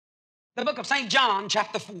The book of St. John,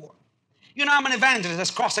 chapter 4. You know, I'm an evangelist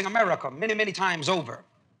that's crossing America many, many times over.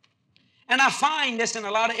 And I find this in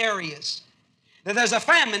a lot of areas, that there's a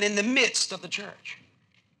famine in the midst of the church.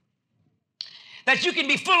 That you can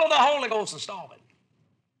be full of the Holy Ghost and starving.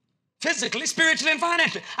 Physically, spiritually, and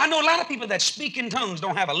financially. I know a lot of people that speak in tongues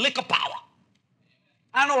don't have a lick of power.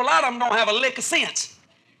 I know a lot of them don't have a lick of sense.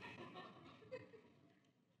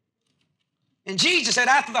 And Jesus said,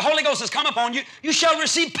 after the Holy Ghost has come upon you, you shall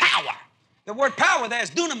receive power. The word power there is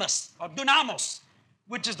dunamis, or dunamos,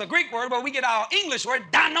 which is the Greek word where we get our English word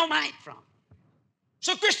dynamite from.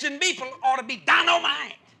 So Christian people ought to be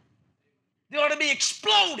dynamite. They ought to be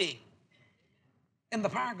exploding in the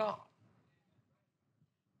power of God.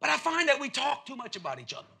 But I find that we talk too much about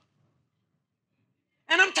each other.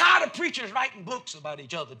 And I'm tired of preachers writing books about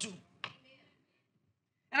each other too.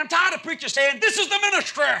 And I'm tired of preachers saying, this is the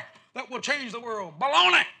ministry that will change the world.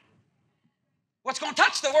 Baloney. What's going to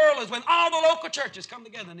touch the world is when all the local churches come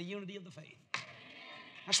together in the unity of the faith.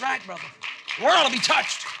 That's right, brother. The world will be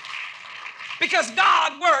touched. Because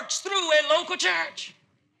God works through a local church.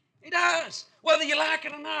 He does. Whether you like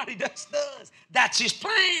it or not, he does. That's his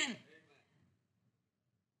plan.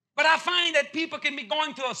 But I find that people can be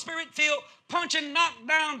going to a spirit-filled, punching, knock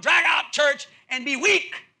down, drag out church and be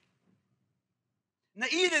weak. Now,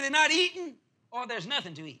 either they're not eating or there's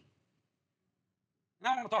nothing to eat. And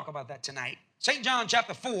I want to talk about that tonight. St. John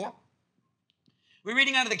chapter 4. We're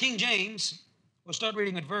reading out of the King James. We'll start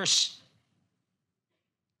reading at verse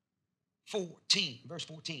 14. Verse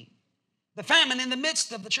 14. The famine in the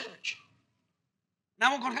midst of the church.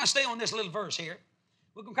 Now we're going to kind of stay on this little verse here.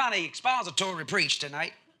 We're going to kind of expository preach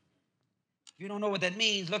tonight. If you don't know what that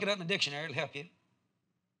means, look it up in the dictionary. It'll help you.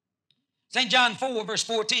 St. John 4, verse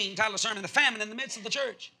 14, title of the sermon, the famine in the midst of the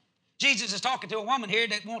church. Jesus is talking to a woman here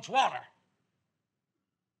that wants water.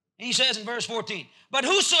 And he says in verse 14, but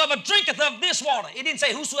whosoever drinketh of this water, it didn't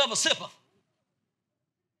say whosoever sippeth.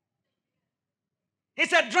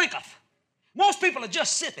 It said drinketh. Most people are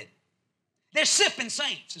just sipping. They're sipping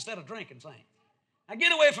saints instead of drinking saints. Now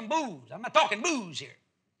get away from booze. I'm not talking booze here.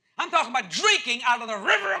 I'm talking about drinking out of the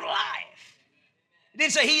river of life. It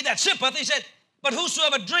didn't say he that sippeth. He said, but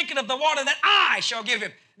whosoever drinketh of the water that I shall give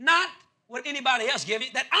him, not what anybody else give you,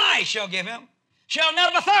 that I shall give him, shall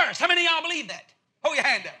never thirst. How many of y'all believe that? Hold your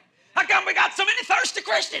hand up. How come we got so many thirsty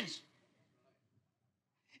Christians?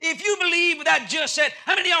 If you believe what that just said,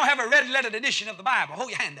 how many of y'all have a red-lettered edition of the Bible? Hold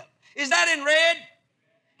your hand up. Is that in red?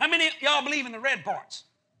 How many of y'all believe in the red parts?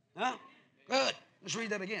 Huh? Good. Let's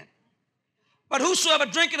read that again. But whosoever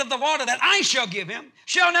drinketh of the water that I shall give him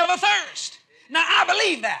shall never thirst. Now, I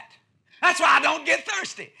believe that. That's why I don't get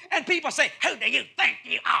thirsty. And people say, who do you think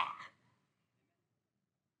you are?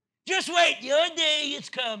 Just wait, your day is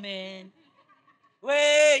coming.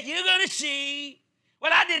 Wait, you're going to see.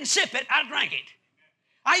 Well, I didn't sip it, I drank it.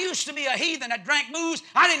 I used to be a heathen that drank booze.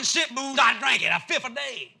 I didn't sip booze, I drank it a fifth a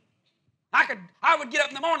day. I would get up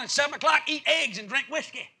in the morning at 7 o'clock, eat eggs and drink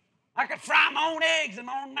whiskey. I could fry my own eggs in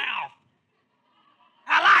my own mouth.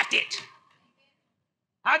 I liked it.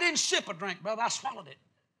 I didn't sip a drink, brother. I swallowed it.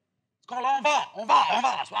 It's called on va,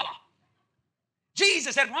 swallow.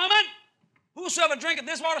 Jesus said, woman, whosoever drinketh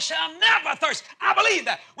this water shall never thirst. I believe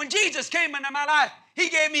that. When Jesus came into my life, he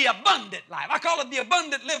gave me abundant life. I call it the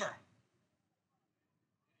abundant liver.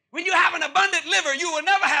 When you have an abundant liver, you will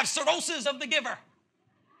never have cirrhosis of the giver.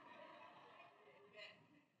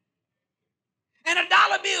 And a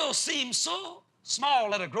dollar bill seems so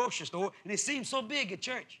small at a grocery store, and it seems so big at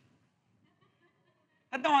church.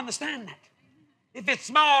 I don't understand that. If it's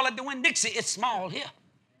small at the Winn-Dixie, it's small here.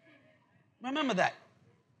 Remember that.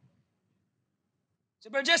 So,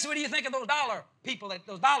 Brother Jesse, what do you think of those dollar people,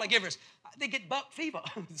 those dollar givers? They get buck fever.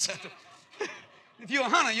 If you're a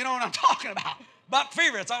hunter, you know what I'm talking about. Buck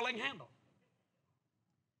fever, it's all they can handle.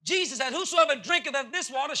 Jesus said, whosoever drinketh of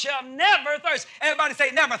this water shall never thirst. Everybody say,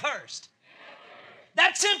 never thirst.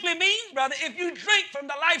 That simply means, brother, if you drink from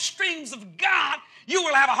the life streams of God, you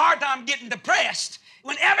will have a hard time getting depressed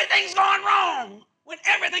when everything's going wrong, when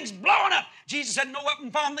everything's blowing up. Jesus said, no weapon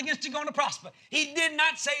formed against you is going to prosper. He did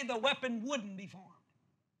not say the weapon wouldn't be formed.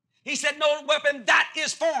 He said, no weapon that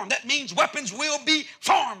is formed. That means weapons will be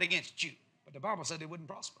formed against you. But the Bible said they wouldn't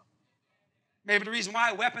prosper. Maybe the reason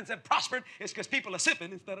why weapons have prospered is because people are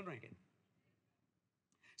sipping instead of drinking.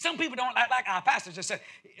 Some people don't, like our pastors just said,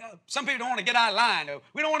 some people don't want to get out of line.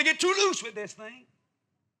 We don't want to get too loose with this thing.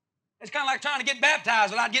 It's kind of like trying to get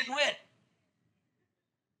baptized without getting wet.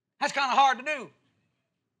 That's kind of hard to do.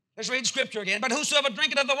 Let's read Scripture again. But whosoever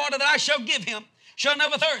drinketh of the water that I shall give him shall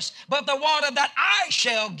never thirst. But the water that I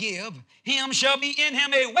shall give him shall be in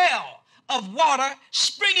him a well of water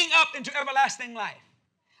springing up into everlasting life.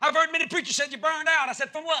 I've heard many preachers say you burned out. I said,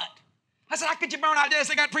 from what? I said, how could you burn out? Yes,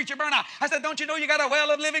 they got preacher burn out. I said, don't you know you got a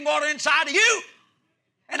well of living water inside of you?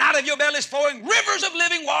 And out of your belly is flowing rivers of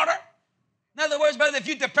living water. In other words, brother, if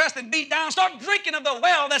you're depressed and beat down, start drinking of the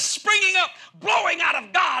well that's springing up, blowing out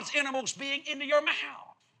of God's innermost being into your mouth.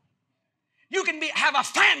 You can have a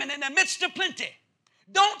famine in the midst of plenty.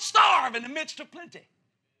 Don't starve in the midst of plenty.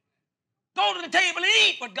 Go to the table and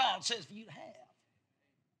eat what God says for you to have.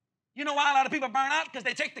 You know why a lot of people burn out? Because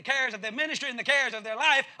they take the cares of their ministry and the cares of their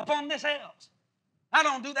life upon themselves. I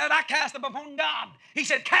don't do that. I cast them upon God. He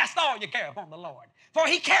said, cast all your care upon the Lord, for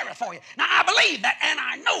He careth for you. Now, I believe that, and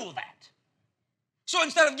I know that. So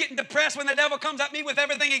instead of getting depressed when the devil comes at me with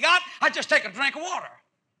everything he got, I just take a drink of water.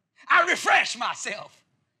 I refresh myself.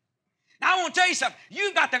 Now, I want to tell you something.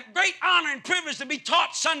 You've got the great honor and privilege to be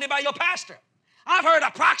taught Sunday by your pastor. I've heard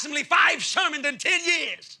approximately 5 sermons in 10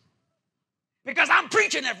 years because I'm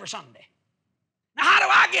preaching every Sunday. Now, how do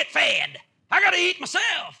I get fed? I got to eat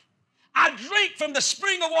myself. I drink from the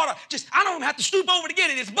spring of water. I don't even have to stoop over to get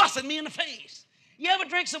it. It's busting me in the face. You ever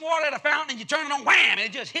drink some water at a fountain and you turn it on, wham, and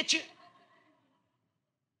it just hits you?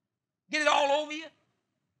 Get it all over you?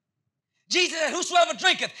 Jesus said, whosoever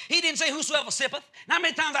drinketh, He didn't say whosoever sippeth. Now, how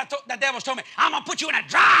many times the devil's told me, I'm going to put you in a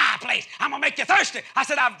dry place. I'm going to make you thirsty. I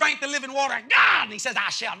said, I've drank the living water of God. And He says, I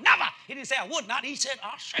shall never. He didn't say I would not. He said,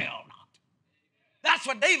 I shall not. That's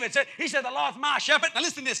what David said. He said, the Lord's my shepherd. Now,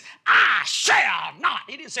 listen to this. I shall not.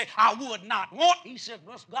 He didn't say, I would not want. He said,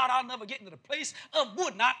 God, I'll never get into the place of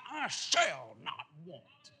would not. I shall not want.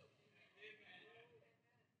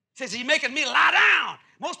 He says, He's making me lie down.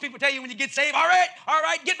 Most people tell you when you get saved, all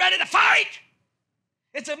right, get ready to fight.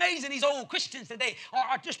 It's amazing these old Christians today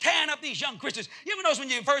are just tearing up these young Christians. You ever notice when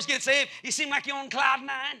you first get saved, you seem like you're on cloud 9?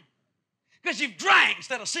 Because you've drank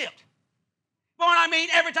instead of sipped. But what I mean,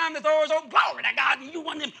 every time the doors open, glory to God, and you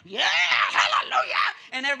want them, yeah, hallelujah.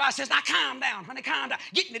 And everybody says, now calm down, honey, calm down.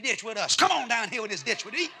 Get in the ditch with us. Come on down here with this ditch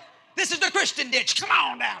with me. This is the Christian ditch. Come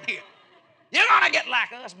on down here. You're going to get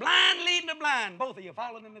like us, blind leading the blind, both of you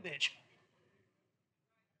falling in the ditch.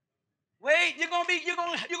 Wait, you're gonna be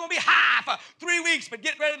high for 3 weeks, but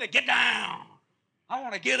get ready to get down. I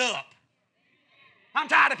want to get up. I'm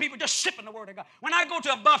tired of people just sipping the Word of God. When I go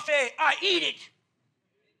to a buffet, I eat it.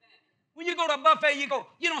 When you go to a buffet, you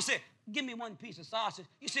don't say, give me one piece of sausage.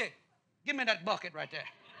 You say, give me that bucket right there.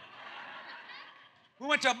 We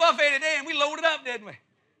went to a buffet today and we loaded up, didn't we?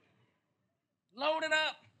 Loaded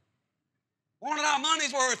up. Wanted our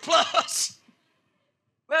money's worth plus.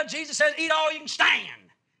 Well, Jesus says, eat all you can stand.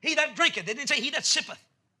 He that drinketh, they didn't say he that sippeth,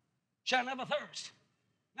 shall never thirst.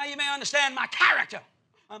 Now you may understand my character.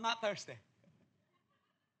 I'm not thirsty.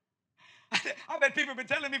 I bet people have been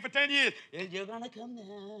telling me for 10 years, you're going to come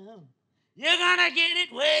down. You're going to get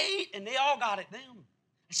it, wait. And they all got it, them.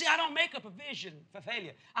 See, I don't make a provision for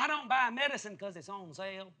failure. I don't buy medicine because it's on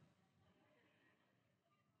sale.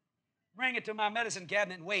 Bring it to my medicine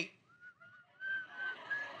cabinet and wait.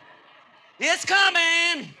 It's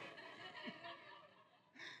coming.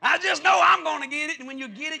 I just know I'm going to get it, and when you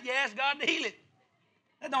get it, you ask God to heal it.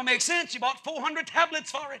 That don't make sense. You bought 400 tablets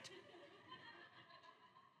for it.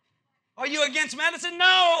 Are you against medicine?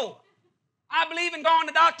 No. I believe in going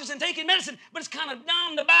to doctors and taking medicine, but it's kind of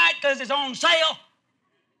dumb to buy it because it's on sale.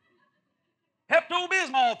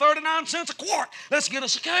 Pepto-Bismol, 39 cents a quart. Let's get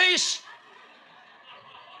us a case.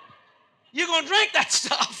 You're going to drink that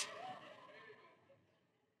stuff.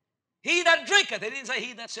 He that drinketh, they didn't say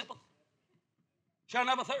he that sippeth, shall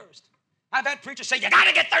never thirst. I've had preachers say, you got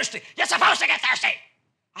to get thirsty. You're supposed to get thirsty.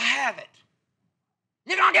 I have it.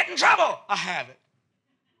 You're going to get in trouble. I have it.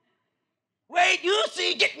 Wait, you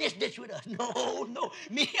see, get in this ditch with us. No,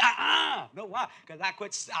 me, No, why? Because I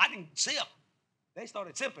didn't sip. They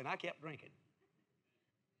started sipping. I kept drinking.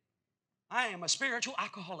 I am a spiritual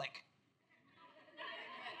alcoholic.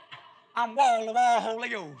 I'm wall-to-wall Holy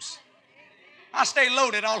Ghost. I stay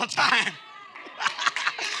loaded all the time.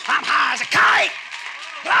 I'm high as a kite.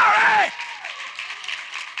 Glory!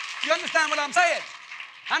 You understand what I'm saying?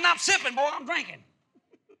 I'm not sipping, boy, I'm drinking.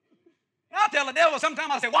 I'll tell the devil sometimes,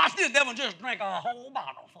 I say, watch this, devil just drink a whole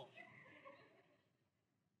bottle full.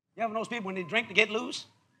 You ever know those people when they drink to get loose?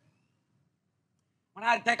 When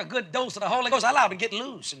I take a good dose of the Holy Ghost, I allow them to get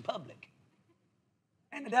loose in public.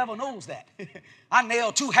 And the devil knows that. I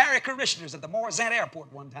nailed 2 Harry Parishioners at the Morzant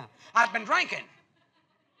Airport one time. I'd been drinking.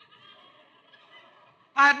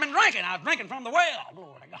 I was drinking from the well,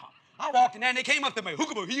 glory to God. I walked in there and they came up to me. I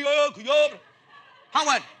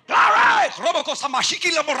went, glory! I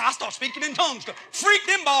started speaking in tongues to freak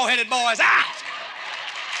them bald-headed boys out.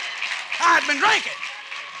 I had been drinking.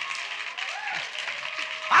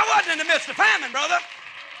 I wasn't in the midst of famine, brother.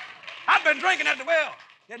 I'd been drinking at the well.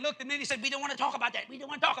 They looked at me and he said, we don't want to talk about that. We don't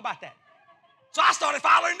want to talk about that. So I started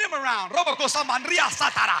following them around.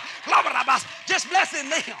 Just blessing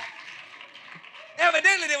them.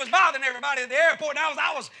 Evidently, they was bothering everybody at the airport. And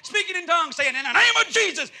I was speaking in tongues, saying, in the name of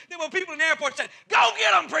Jesus. There were people in the airport that said, go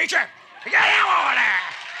get them, preacher. Get him over there.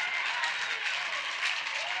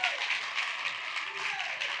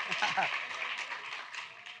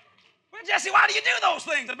 Well, Jesse, why do you do those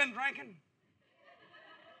things? I've been drinking.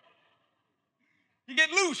 You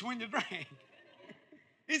get loose when you drink.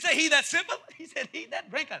 He said, he that sippeth. He said, he that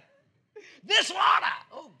drinketh. This water,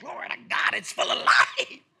 oh, glory to God, it's full of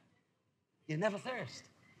life. You never thirst.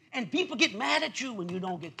 And people get mad at you when you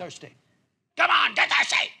don't get thirsty. Come on, get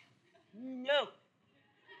thirsty. No.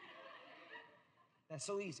 That's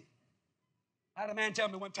so easy. I had a man tell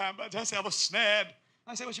me one time, Jesse, I was snared.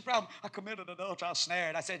 I said, what's your problem? I committed adultery, I was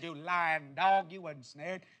snared. I said, you lying dog, you wasn't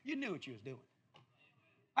snared. You knew what you was doing.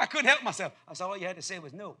 I couldn't help myself. I said, all you had to say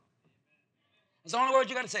was no. That's the only word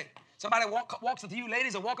you got to say. Somebody walks up to you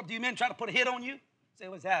ladies or walk up to you men, try to put a hit on you. Say,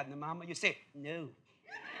 what's happening, mama? You say, no.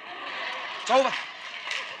 It's over.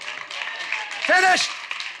 Finished.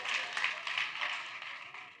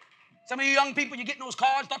 Some of you young people, you get in those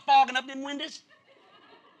cars, start fogging up them windows.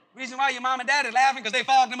 Reason why your mom and dad are laughing because they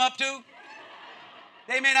fogged them up too.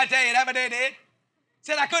 They may not tell you that, but they did.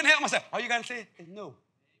 Said, I couldn't help myself. All you got to say is no.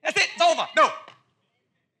 That's it. It's over. No.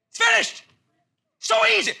 It's finished. So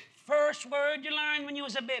easy. First word you learned when you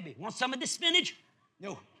was a baby. Want some of this spinach?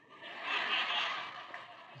 No.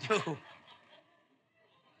 No.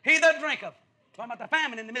 He that drinketh. Talking about the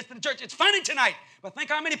famine in the midst of the church. It's funny tonight, but think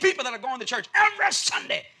how many people that are going to church every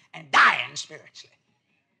Sunday and dying spiritually.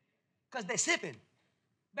 Because they're sipping.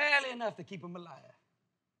 Barely enough to keep them alive.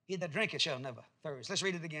 He that drinketh shall never thirst. Let's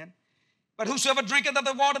read it again. But whosoever drinketh of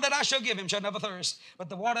the water that I shall give him shall never thirst. But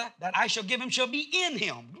the water that I shall give him shall be in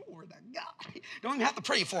him. Glory to God. Don't even have to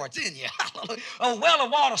pray for it. It's in you. A well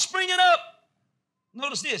of water springing up.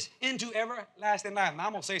 Notice this. Into everlasting life. Now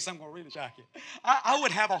I'm going to say something going to really shock you. I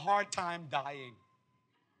would have a hard time dying.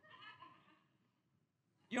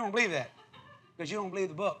 You don't believe that because you don't believe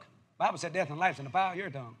the book. The Bible said death and life is in the power of your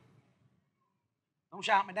tongue. Don't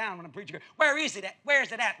shout me down when I'm preaching. Where is it at? Where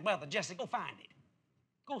is it at, Brother Jesse? Go find it.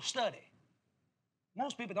 Go study.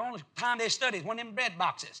 Most people, the only time they study is one of them bread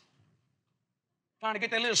boxes. Trying to get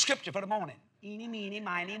their little scripture for the morning. Eeny, meeny,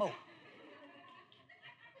 miny, mo.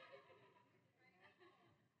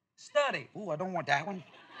 Study. Ooh, I don't want that one.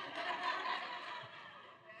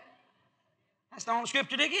 That's the only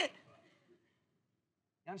scripture they get.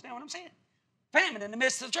 You understand what I'm saying? Famine in the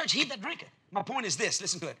midst of the church. He that drinketh. My point is this.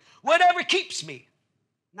 Listen to it. Whatever keeps me.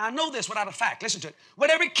 Now, I know this without a fact. Listen to it.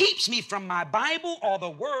 Whatever keeps me from my Bible or the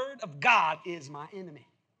Word of God is my enemy.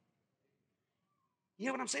 You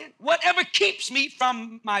hear what I'm saying? Whatever keeps me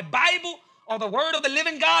from my Bible or the Word of the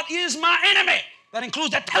living God is my enemy. That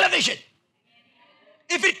includes the television.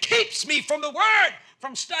 If it keeps me from the Word,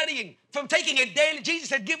 from studying, from taking it daily. Jesus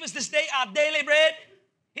said, give us this day our daily bread.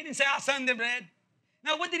 He didn't say our Sunday bread.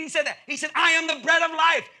 Now, what did he say that? He said, I am the bread of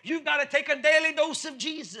life. You've got to take a daily dose of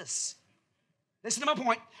Jesus. Listen to my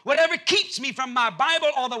point. Whatever keeps me from my Bible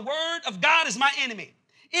or the Word of God is my enemy.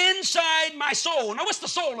 Inside my soul. Now, what's the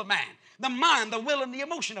soul of man? The mind, the will, and the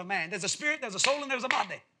emotion of man. There's a spirit, there's a soul, and there's a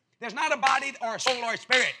body. There's not a body or a soul or a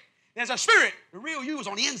spirit. There's a spirit, the real you is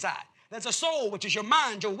on the inside. There's a soul, which is your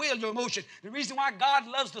mind, your will, your emotion. The reason why God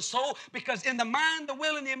loves the soul, because in the mind, the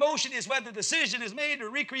will, and the emotion is where the decision is made to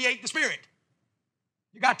recreate the spirit.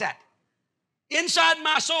 You got that? Inside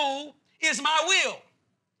my soul is my will.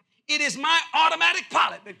 It is my automatic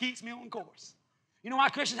pilot that keeps me on course. You know why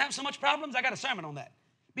Christians have so much problems? I got a sermon on that.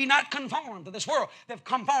 Be not conformed to this world. They've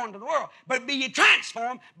conformed to the world. But be ye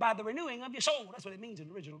transformed by the renewing of your soul. That's what it means in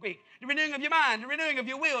the original Greek. The renewing of your mind, the renewing of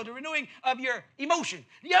your will, the renewing of your emotion.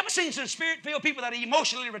 You ever seen some spirit-filled people that are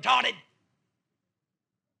emotionally retarded?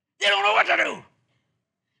 They don't know what to do.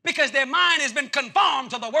 Because their mind has been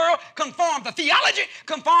conformed to the world, conformed to theology,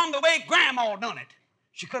 conformed the way grandma done it.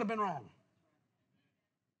 She could have been wrong.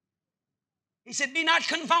 He said, be not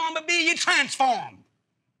conformed, but be ye transformed.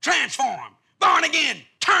 Transformed. Born again.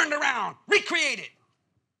 Turned around. Recreated.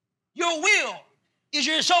 Your will is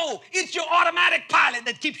your soul. It's your automatic pilot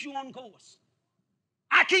that keeps you on course.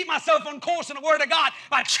 I keep myself on course in the Word of God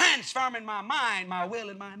by transforming my mind, my will,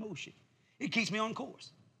 and my emotion. It keeps me on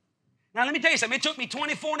course. Now, let me tell you something. It took me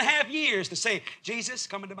 24 and a half years to say, Jesus,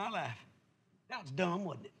 come into my life. That was dumb,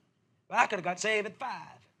 wasn't it? But I could have got saved at 5.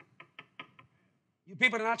 You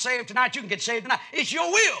people that are not saved tonight, you can get saved tonight. It's your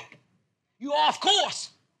will. You're off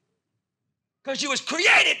course. Because you was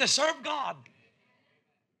created to serve God.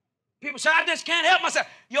 People say, I just can't help myself.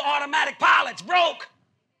 Your automatic pilot's broke.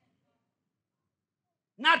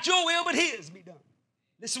 Not your will, but his be done.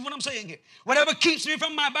 Listen to what I'm saying here. Whatever keeps me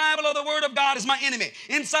from my Bible or the Word of God is my enemy.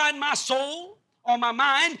 Inside my soul or my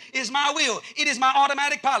mind is my will. It is my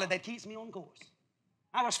automatic pilot that keeps me on course.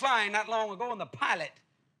 I was flying not long ago, and the pilot,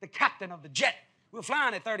 the captain of the jet, we were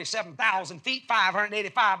flying at 37,000 feet,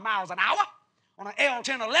 585 miles an hour on an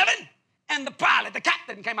L-1011, and the pilot, the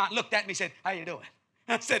captain, came out and looked at me and said, "How you doing?"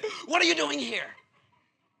 I said, "What are you doing here?"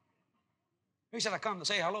 He said, "I come to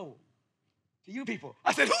say hello to you people."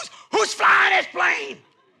 I said, who's flying this plane?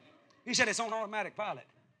 He said, "It's on automatic pilot."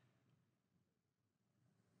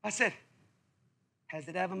 I said, "Has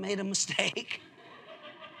it ever made a mistake?"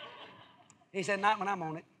 He said, "Not when I'm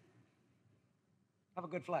on it. Have a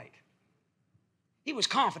good flight." He was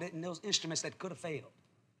confident in those instruments that could have failed.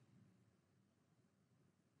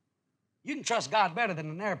 You can trust God better than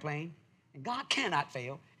an airplane, and God cannot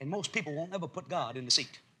fail, and most people won't ever put God in the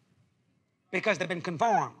seat because they've been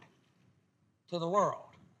conformed to the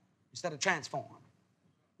world instead of transformed.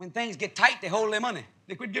 When things get tight, they hold their money.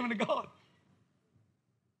 They quit giving to God.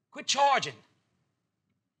 Quit charging.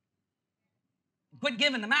 Quit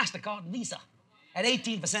giving the MasterCard and Visa at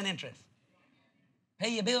 18% interest. Pay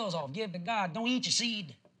your bills off. Give to God. Don't eat your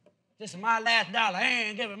seed. This is my last dollar. I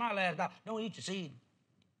ain't giving my last dollar. Don't eat your seed.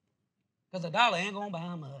 Because a dollar ain't going to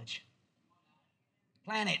buy much.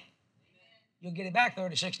 Plan it. You'll get it back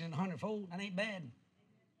 30, 60, and 100-fold. That ain't bad.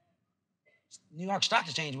 New York Stock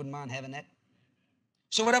Exchange wouldn't mind having that.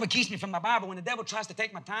 So whatever keeps me from my Bible, when the devil tries to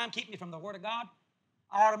take my time, keep me from the Word of God,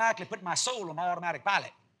 I automatically put my soul on my automatic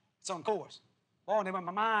pilot. It's on course. Oh, and then when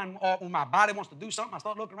my mind or when my body wants to do something, I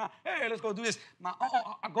start looking around. Hey, let's go do this.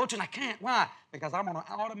 I go to and I can't. Why? Because I'm on an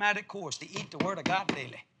automatic course to eat the Word of God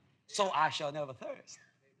daily. So I shall never thirst.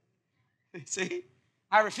 See?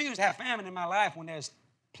 I refuse to have famine in my life when there's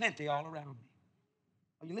plenty all around me.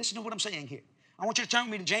 Are you listening to what I'm saying here? I want you to turn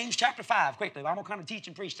with me to James chapter 5 quickly. I'm going to kind of teach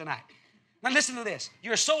and preach tonight. Now listen to this.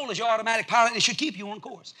 Your soul is your automatic pilot. It should keep you on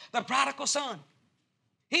course. The prodigal son.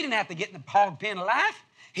 He didn't have to get in the hog pen alive.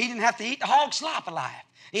 He didn't have to eat the hog slop alive.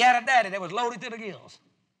 He had a daddy that was loaded to the gills.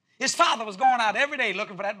 His father was going out every day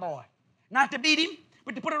looking for that boy. Not to beat him,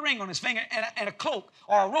 but to put a ring on his finger and a cloak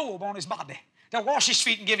or a robe on his body. To wash his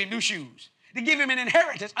feet and give him new shoes. To give him an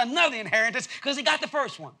inheritance, another inheritance, because he got the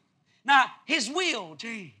first one. Now, his will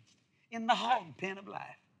changed in the hog pen of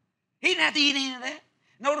life. He didn't have to eat any of that.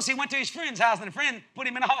 Notice he went to his friend's house and a friend put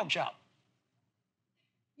him in a hog shop.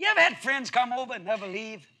 You ever had friends come over and never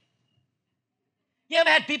leave? You ever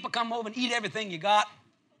had people come over and eat everything you got?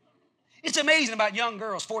 It's amazing about young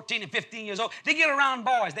girls, 14 and 15 years old. They get around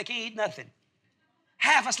boys, they can't eat nothing.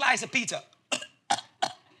 Half a slice of pizza.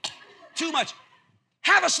 Too much.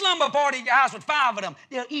 Have a slumber party at your house with 5 of them.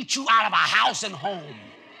 They'll eat you out of a house and home.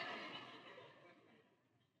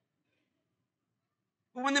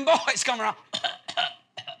 But when them boys come around,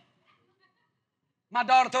 my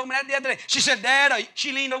daughter told me that the other day. She said, "Dad,"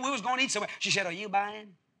 she leaned over, we was going to eat somewhere. She said, "Are you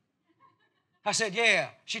buying?" I said, "Yeah."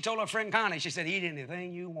 She told her friend Connie, she said, "Eat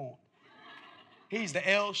anything you want. He's the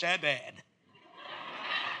El Shaddad.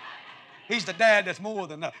 He's the dad that's more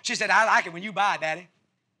than enough." She said, "I like it when you buy, Daddy,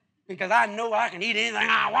 because I know I can eat anything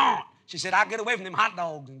I want." She said, "I'll get away from them hot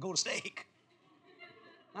dogs and go to steak."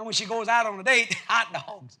 Now when she goes out on a date, hot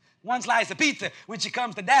dogs. 1 slice of pizza. When she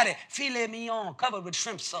comes to Daddy, filet mignon covered with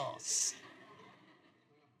shrimp sauce.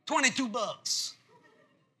 $22.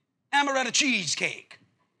 Amaretto cheesecake.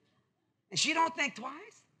 And she don't think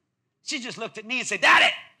twice. She just looked at me and said,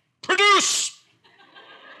 "Daddy, produce."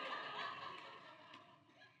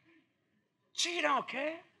 She don't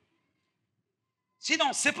care. She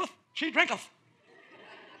don't sippeth, she drinketh.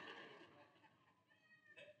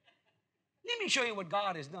 Let me show you what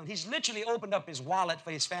God has done. He's literally opened up his wallet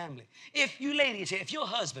for his family. If you ladies here, if your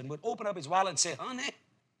husband would open up his wallet and say, "Honey,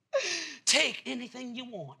 take anything you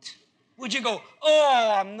want," would you go,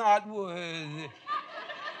 "Oh, I'm not worthy"?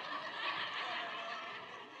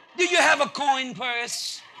 Do you have a coin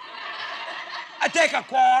purse? I take a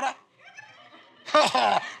quarter.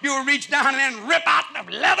 Oh, you will reach down and then rip out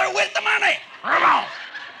the leather with the money. Come on.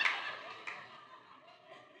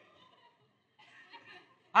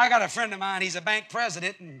 I got a friend of mine, he's a bank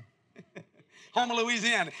president in Houma,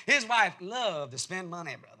 Louisiana. His wife loved to spend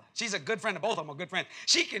money, brother. She's a good friend of both of them are good friends.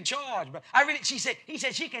 She can charge, bro. He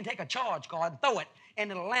said she can take a charge card and throw it,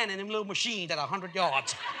 and it'll land in them little machines at 100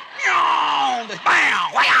 yards. Bam!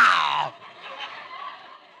 Wow!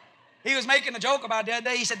 He was making a joke about the other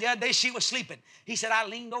day. He said the other day she was sleeping. He said, I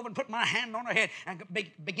leaned over and put my hand on her head and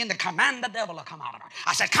began to command the devil to come out of her.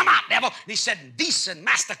 I said, "Come out, devil." And he said, Visa,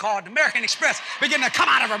 MasterCard, and American Express began to come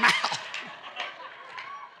out of her mouth.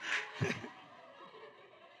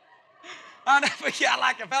 I'll never forget,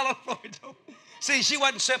 like a fellow told me. See, she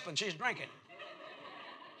wasn't sipping, she's drinking.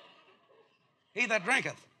 He that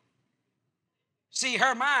drinketh. See,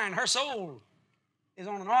 her mind, her soul is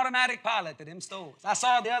on an automatic pilot to them stores. I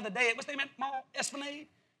saw the other day, what's the name of Mall Esplanade?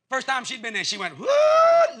 First time she'd been there, she went, whoo,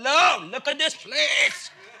 Lord, look at this place.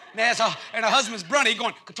 And her husband's brother,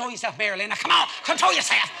 going, control yourself, Marilyn. Now, come on, control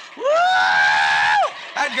yourself. Woo!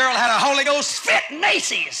 That girl had a Holy Ghost fit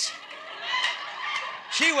Macy's.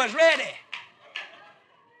 She was ready.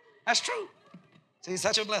 That's true. See,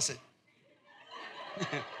 such a blessing.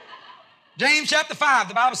 James chapter 5,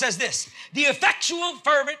 the Bible says this. The effectual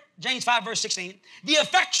fervent, James 5 verse 16, the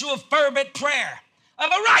effectual fervent prayer of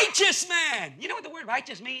a righteous man. You know what the word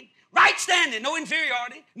righteous means? Right standing, no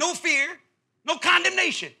inferiority, no fear, no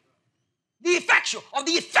condemnation. The effectual or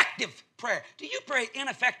the effective prayer. Do you pray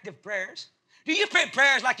ineffective prayers? Do you pray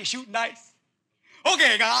prayers like you're shooting dice?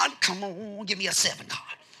 Okay, God, come on, give me a 7, God.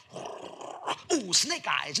 Oh, snake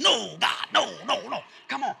eyes. No, God, no.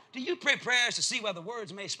 Come on. Do you pray prayers to see where the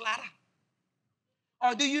words may splatter?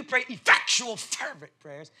 Or do you pray effectual, fervent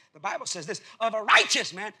prayers? The Bible says this, of a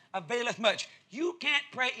righteous man availeth much. You can't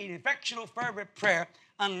pray an effectual, fervent prayer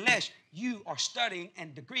unless you are studying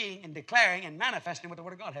and decreeing and declaring and manifesting what the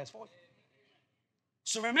Word of God has for you.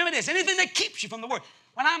 So remember this, anything that keeps you from the Word.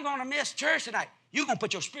 When I'm going to miss church tonight, you're going to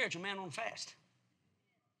put your spiritual man on fast.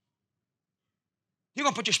 You're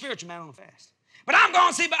going to put your spiritual man on fast. But I'm going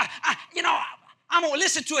to see, I'm going to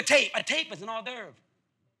listen to a tape. A tape is an hors d'oeuvre.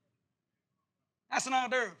 That's an hors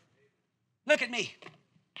d'oeuvre. Look at me.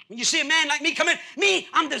 When you see a man like me come in,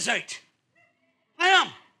 I'm dessert. I am.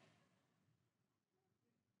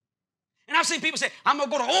 And I've seen people say, I'm going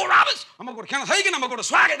to go to Oral Roberts, I'm going to go to Kenneth Hagin, I'm going to go to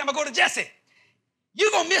Swaggart, I'm going to go to Jesse.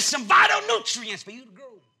 You're going to miss some vital nutrients for you to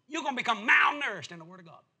grow. You're going to become malnourished in the Word of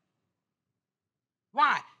God.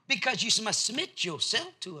 Why? Because you must submit yourself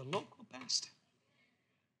to a local pastor.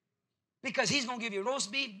 Because he's going to give you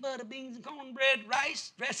roast beef, butter, beans, and cornbread,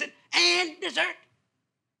 rice, dressing, and dessert.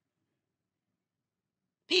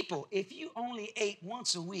 People, if you only ate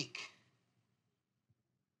once a week,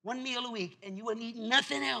 one meal a week, and you wouldn't eat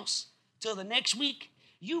nothing else till the next week,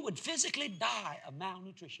 you would physically die of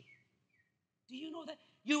malnutrition. Do you know that?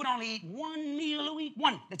 You would only eat one meal a week.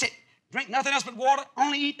 One, that's it. Drink nothing else but water.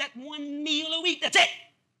 Only eat that one meal a week. That's it.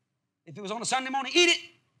 If it was on a Sunday morning, eat it.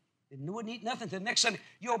 And you wouldn't eat nothing till the next Sunday.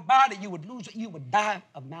 Your body, you would die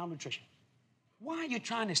of malnutrition. Why are you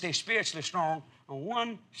trying to stay spiritually strong on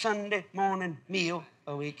one Sunday morning meal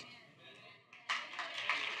a week?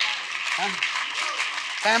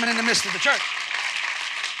 Famine in the midst of the church.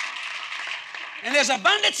 And there's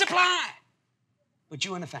abundant supply, but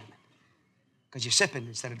you're in a famine because you're sipping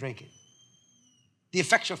instead of drinking. The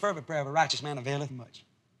effectual fervent prayer of a righteous man availeth much.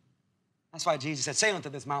 That's why Jesus said, say unto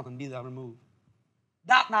this mountain, be thou removed.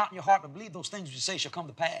 Doubt not in your heart, but believe those things which you say shall come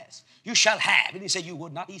to pass. You shall have. He didn't say you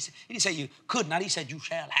would not. He didn't say you could not. He said you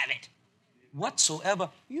shall have it. Whatsoever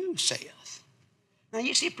you saith. Now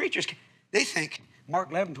you see preachers, they think Mark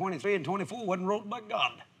 11, 23 and 24 wasn't wrote by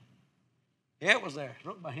God. Yeah, it was there. It was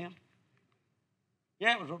wrote by him.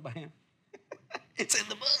 Yeah, it was wrote by him. It's in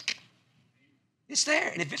the book. It's there.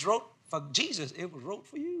 And if it's wrote for Jesus, it was wrote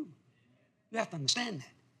for you. You have to understand that.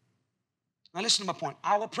 Now listen to my point.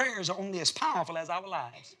 Our prayers are only as powerful as our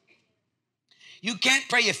lives. You can't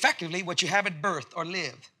pray effectively what you haven't birthed or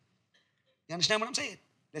lived. You understand what I'm saying?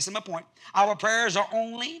 Listen to my point. Our prayers are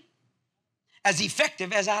only as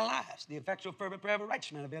effective as our lives. The effectual fervent prayer of a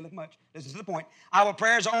righteous man availeth much. Listen to the point. Our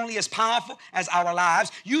prayers are only as powerful as our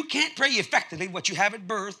lives. You can't pray effectively what you haven't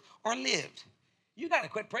birthed or lived. You got to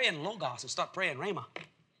quit praying Logos and start praying Rhema.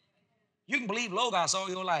 You can believe Logos all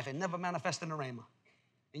your life and never manifest in the Rhema.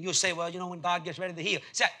 And you'll say, well, you know, when God gets ready to heal.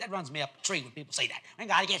 See, that runs me up a tree when people say that. When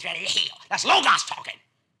God gets ready to heal. That's Logos talking.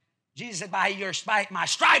 Jesus said, by my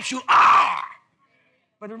stripes you are.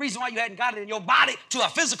 But the reason why you hadn't got it in your body to a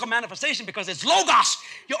physical manifestation because it's Logos.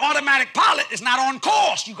 Your automatic pilot is not on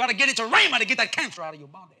course. You've got to get it to Rhema to get that cancer out of your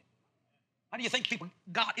body. How do you think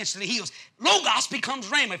God instantly heals? Logos becomes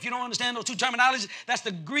Rhema. If you don't understand those two terminologies, that's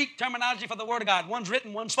the Greek terminology for the Word of God. One's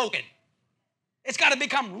written, one's spoken. It's got to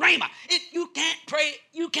become Rhema. You can't pray,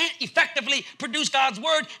 you can't effectively produce God's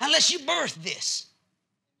Word unless you birth this.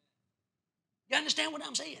 You understand what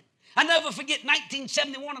I'm saying? I never forget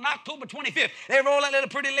 1971 on October 25th. They rolled that little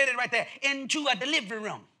pretty lady right there into a delivery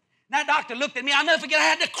room. That doctor looked at me. I'll never forget, I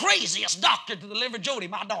had the craziest doctor to deliver Jody,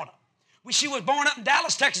 my daughter. She was born up in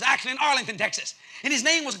Dallas, Texas, actually in Arlington, Texas. And his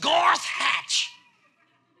name was Garth Hatch.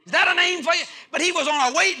 Is that a name for you? But he was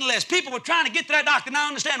on a waiting list. People were trying to get to that doctor. Now I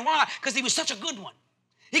understand why, because he was such a good one.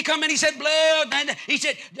 He come in, he said, blood, and he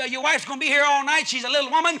said, your wife's going to be here all night. She's a little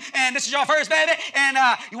woman, and this is your first baby, and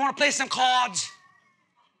you want to play some cards?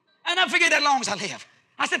 I'll never forget that long as I live.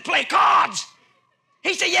 I said, play cards.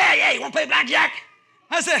 He said, yeah, you want to play blackjack?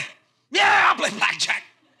 I said, yeah, I'll play blackjack.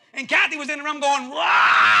 And Kathy was in the room going,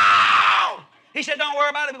 wow! He said, don't worry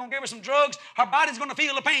about it. We're going to give her some drugs. Her body's going to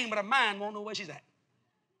feel the pain, but her mind won't know where she's at.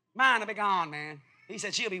 Mine will be gone, man. He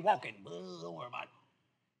said, she'll be walking. Don't worry about it.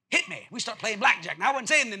 Hit me. We start playing blackjack. Now, I wasn't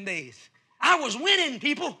saying them days. I was winning,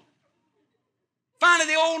 people.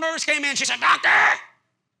 Finally, the old nurse came in. She said, doctor,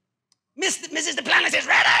 Mrs. Duplantis is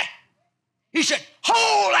ready. He said,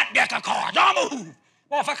 hold that deck of cards. Don't move.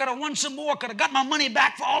 Boy, if I could have won some more, I could have got my money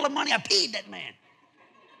back for all the money I paid that man.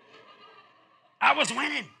 I was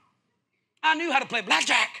winning. I knew how to play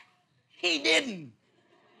blackjack. He didn't.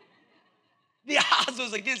 The odds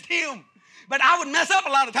was against him. But I would mess up a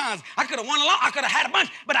lot of times. I could have won a lot. I could have had a bunch.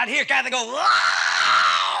 But I'd hear Kathy go,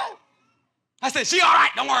 wow! I said, she all right.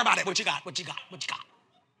 Don't worry about it. What you got? What you got? What you got?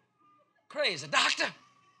 Crazy doctor,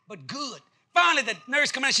 but good. Finally, the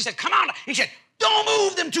nurse come in and she said, come on. He said, don't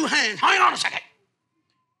move them two hands. Hang on a second.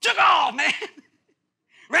 Took off, man.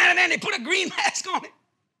 Ran in there and they put a green mask on it.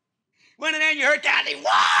 Went in there and you heard Kathy,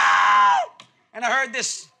 wow! And I heard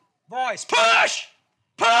this voice, push,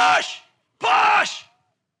 push, push.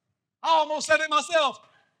 I almost said it myself.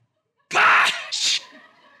 Push!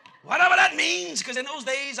 Whatever that means, because in those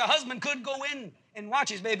days, a husband could go in and watch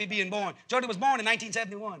his baby being born. Jody was born in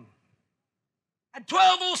 1971. At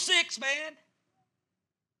 12:06, man.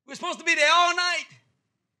 We were supposed to be there all night.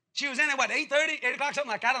 She was in at, what, 8:30, 8 o'clock,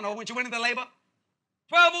 something like that. I don't know, when she went into labor.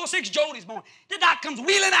 12:06, Jody's born. The doc comes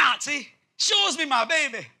wheeling out, see? Shows me my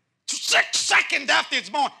baby. 6 seconds after it's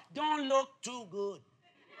born. Don't look too good.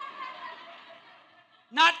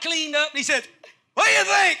 Not cleaned up. He said, what do you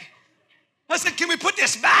think? I said, can we put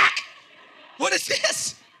this back? What is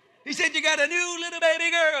this? He said, you got a new little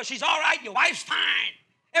baby girl. She's all right. Your wife's fine.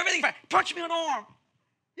 Everything's fine. Punch me on the arm.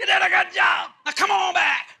 You did a good job. Now come on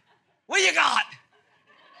back. What you got?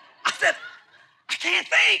 I said, I can't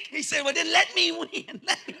think. He said, well, then let me win.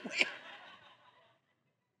 Let me win.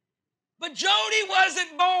 But Jody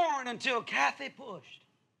wasn't born until Kathy pushed.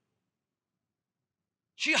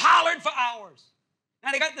 She hollered for hours.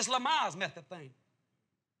 Now, they got this Lamaze method thing.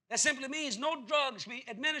 That simply means no drugs be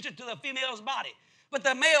administered to the female's body. But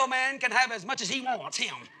the male man can have as much as he wants,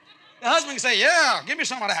 him. The husband can say, yeah, give me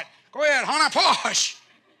some of that. Go ahead, honey, push.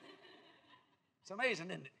 It's amazing,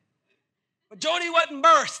 isn't it? But Jody wasn't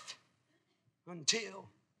birthed until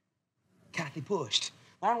Kathy pushed.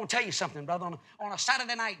 Well, I want to tell you something, brother. On a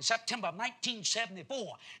Saturday night in September of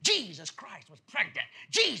 1974, Jesus Christ was pregnant.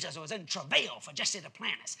 Jesus was in travail for Jesse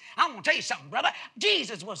Duplantis. I want to tell you something, brother.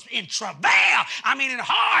 Jesus was in travail. I mean,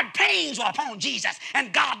 hard pains were upon Jesus.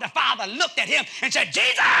 And God the Father looked at him and said,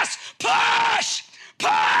 Jesus, push!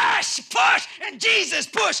 Push, push, and Jesus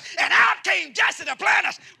pushed, and out came Jesse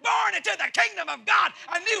Duplantis, born into the kingdom of God,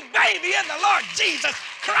 a new baby in the Lord Jesus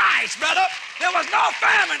Christ, brother. There was no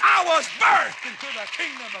famine. I was birthed into the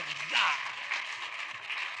kingdom of God.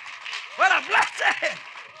 What a blessing.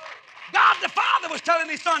 God the Father was telling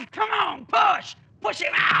his son, come on, push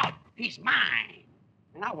him out. He's mine.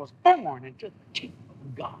 And I was born into the kingdom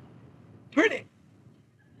of God. Pretty.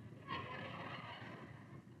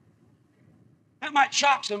 That might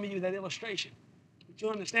shock some of you, that illustration. But you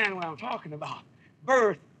understand what I'm talking about.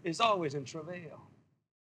 Birth is always in travail.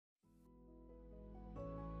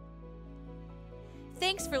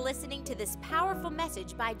 Thanks for listening to this powerful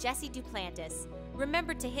message by Jesse Duplantis.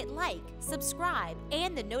 Remember to hit like, subscribe,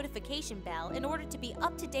 and the notification bell in order to be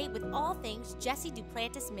up to date with all things Jesse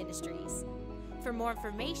Duplantis Ministries. For more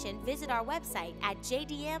information, visit our website at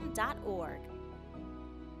JDM.org.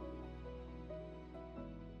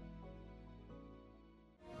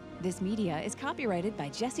 This media is copyrighted by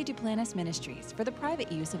Jesse Duplantis Ministries for the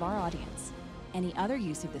private use of our audience. Any other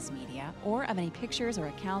use of this media or of any pictures or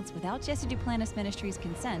accounts without Jesse Duplantis Ministries'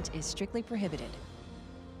 consent is strictly prohibited.